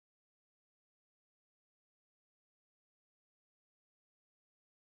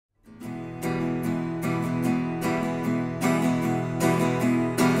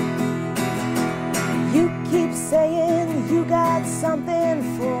something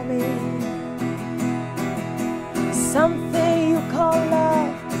for me, something you call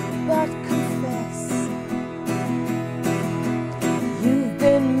love, but confess you've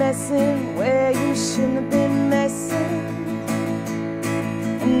been messing where you shouldn't have been messing,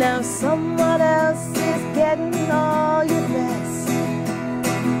 and now someone else is getting all your best.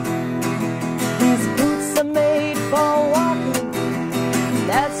 These boots are made for walking,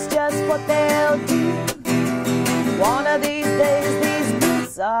 that's just what they'll do. One of these days these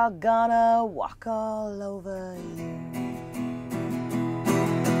boots are gonna walk all over you.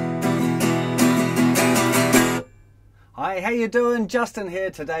 Hi, how you doing? Justin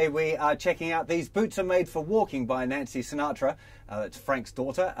here. Today we are checking out These Boots Are Made for Walking by Nancy Sinatra. It's Frank's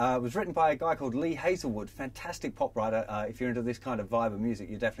daughter. It was written by a guy called Lee Hazelwood, fantastic pop writer. If you're into this kind of vibe of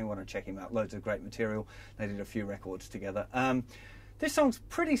music, you definitely want to check him out. Loads of great material. They did a few records together. This song's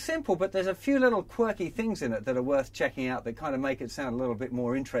pretty simple, but there's a few little quirky things in it that are worth checking out that kind of make it sound a little bit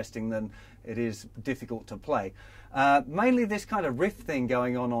more interesting than it is difficult to play. Mainly this kind of riff thing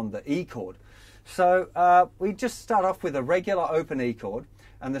going on the E chord. So we just start off with a regular open E chord,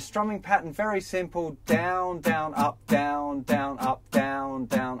 and the strumming pattern, very simple: down, down, up, down, down, up, down,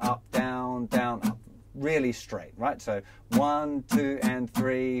 down, up, down, down, up. Really straight, right? So 1, 2, and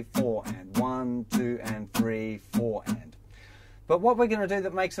 3, 4, and 1, 2, and 3, 4, and. But what we're going to do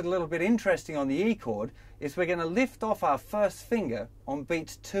that makes it a little bit interesting on the E chord is we're going to lift off our first finger on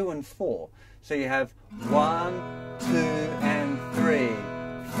beats 2 and 4. So you have 1, 2, and 3,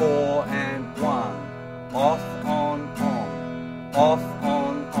 4, and 1. Off, on, off,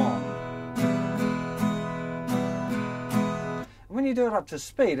 on. And when you do it up to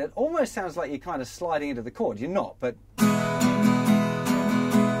speed, it almost sounds like you're kind of sliding into the chord. You're not, but...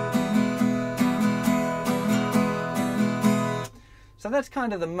 So that's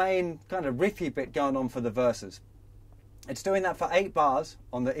kind of the main kind of riffy bit going on for the verses. It's doing that for 8 bars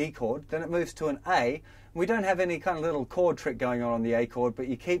on the E chord, then it moves to an A. We don't have any kind of little chord trick going on the A chord, but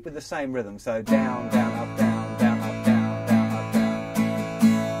you keep with the same rhythm. So down, down, up, down, down, up, down, down, up, down.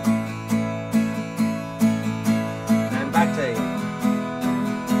 And back to E.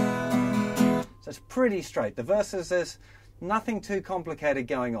 So it's pretty straight. The verses, there's nothing too complicated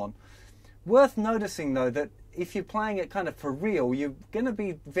going on. Worth noticing though that if you're playing it kind of for real, you're going to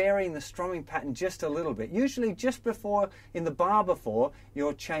be varying the strumming pattern just a little bit. Usually just before, in the bar before,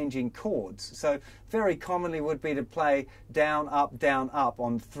 you're changing chords. So very commonly would be to play down, up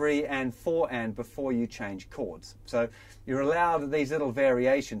on 3 and 4 and before you change chords. So you're allowed these little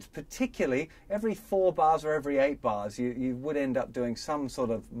variations, particularly every 4 bars or every 8 bars, you would end up doing some sort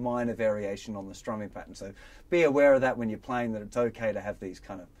of minor variation on the strumming pattern. So be aware of that when you're playing, that it's okay to have these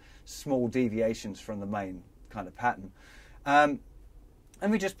kind of small deviations from the main kind of pattern. And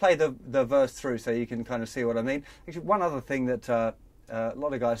we just play the verse through so you can kind of see what I mean. Actually, one other thing that a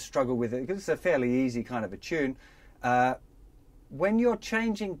lot of guys struggle with, because it's a fairly easy kind of a tune, when you're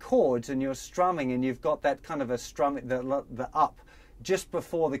changing chords and you're strumming and you've got that kind of a strum, the up just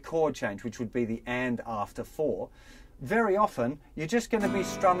before the chord change, which would be the and after 4, very often you're just going to be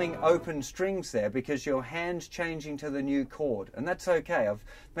strumming open strings there because your hand's changing to the new chord, and that's okay. I've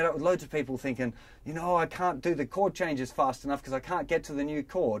met up with loads of people thinking, you know, I can't do the chord changes fast enough because I can't get to the new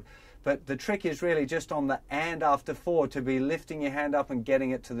chord. But the trick is really just on the and after 4 to be lifting your hand up and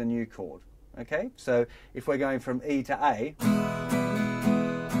getting it to the new chord. Okay, so if we're going from E to A,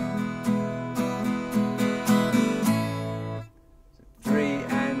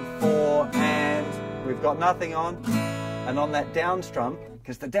 we've got nothing on, and on that down strum,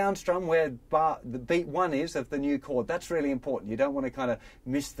 because the down strum where the beat 1 is of the new chord, that's really important. You don't want to kind of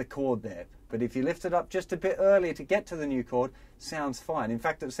miss the chord there. But if you lift it up just a bit earlier to get to the new chord, sounds fine. In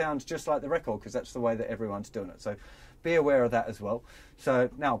fact, it sounds just like the record because that's the way that everyone's doing it. So be aware of that as well. So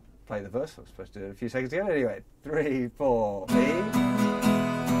now play the verse. I was supposed to do it a few seconds ago. Anyway, 3, 4, E.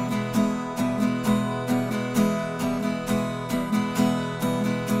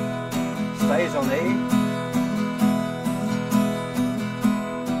 Stays on E.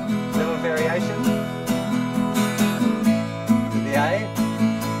 Little variation. To the A.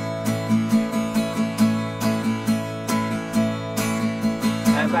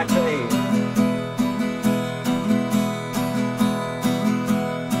 And back to E.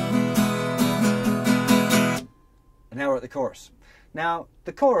 And now we're at the chorus. Now,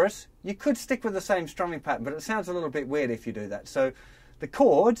 the chorus, you could stick with the same strumming pattern, but it sounds a little bit weird if you do that. So the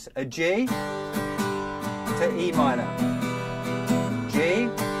chords are G to E minor, G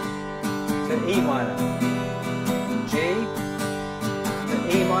to E minor, G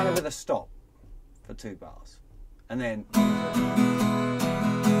to E minor with a stop for 2 bars, and then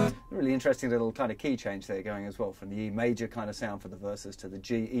really interesting little kind of key change there going as well, from the E major kind of sound for the verses to the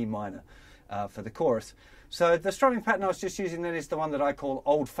G, E minor for the chorus. So the strumming pattern I was just using then is the one that I call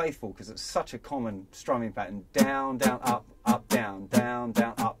Old Faithful, because it's such a common strumming pattern. Down, down, up, up, down, down,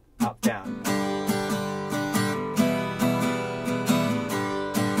 down, up, up, down.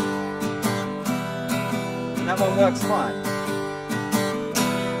 And that one works fine.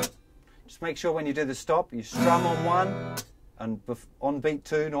 Just make sure when you do the stop, you strum on one, and on beat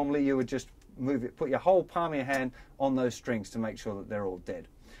two, normally you would just move it, put your whole palm of your hand on those strings to make sure that they're all dead.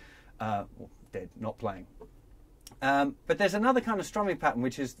 Well, dead, not playing. But there's another kind of strumming pattern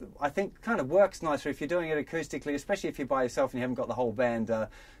which is, I think, kind of works nicer if you're doing it acoustically, especially if you're by yourself and you haven't got the whole band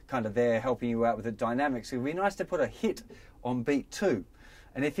kind of there helping you out with the dynamics. It would be nice to put a hit on beat two.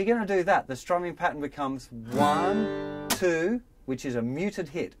 And if you're going to do that, the strumming pattern becomes 1, 2, which is a muted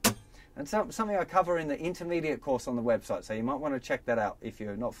hit. And something I cover in the intermediate course on the website, so you might want to check that out if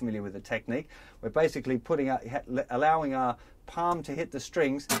you're not familiar with the technique. We're basically allowing our palm to hit the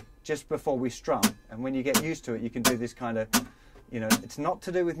strings just before we strum, and when you get used to it, you can do this kind of, you know, it's not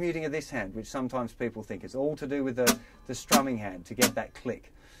to do with muting of this hand, which sometimes people think. It's all to do with the strumming hand to get that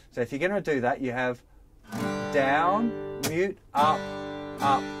click. So if you're going to do that, you have down, mute, up,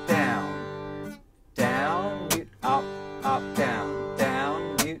 down, down, mute, up, down,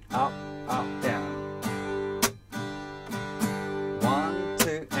 down, mute, up, down. 1,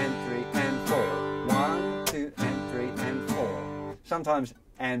 2, and 3, and 4. 1, 2, and 3, and 4. Sometimes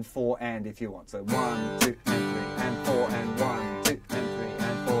and 4 and if you want. So 1, 2, and 3, and 4, and 1, 2, and 3,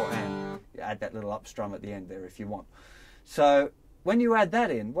 and 4, and you add that little up strum at the end there if you want. So when you add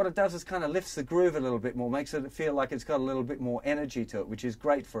that in, what it does is kind of lifts the groove a little bit more, makes it feel like it's got a little bit more energy to it, which is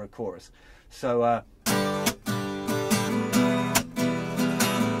great for a chorus. So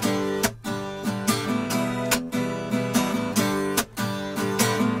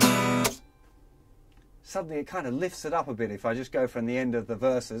suddenly it kind of lifts it up a bit if I just go from the end of the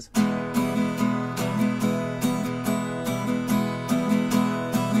verses. You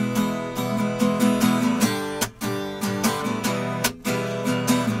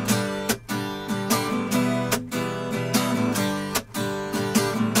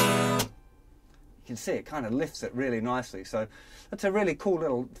can see it kind of lifts it really nicely. So that's a really cool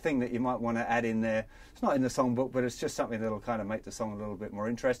little thing that you might want to add in there. It's not in the songbook, but it's just something that'll kind of make the song a little bit more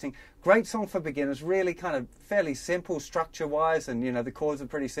interesting. Great song for beginners, really kind of fairly simple structure-wise, and you know the chords are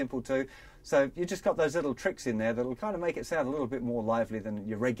pretty simple too. So you just got those little tricks in there that'll kind of make it sound a little bit more lively than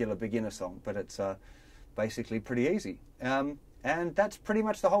your regular beginner song, but it's basically pretty easy. And that's pretty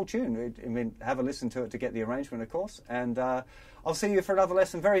much the whole tune. I mean, have a listen to it to get the arrangement, of course. And I'll see you for another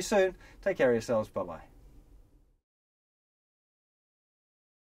lesson very soon. Take care of yourselves. Bye-bye.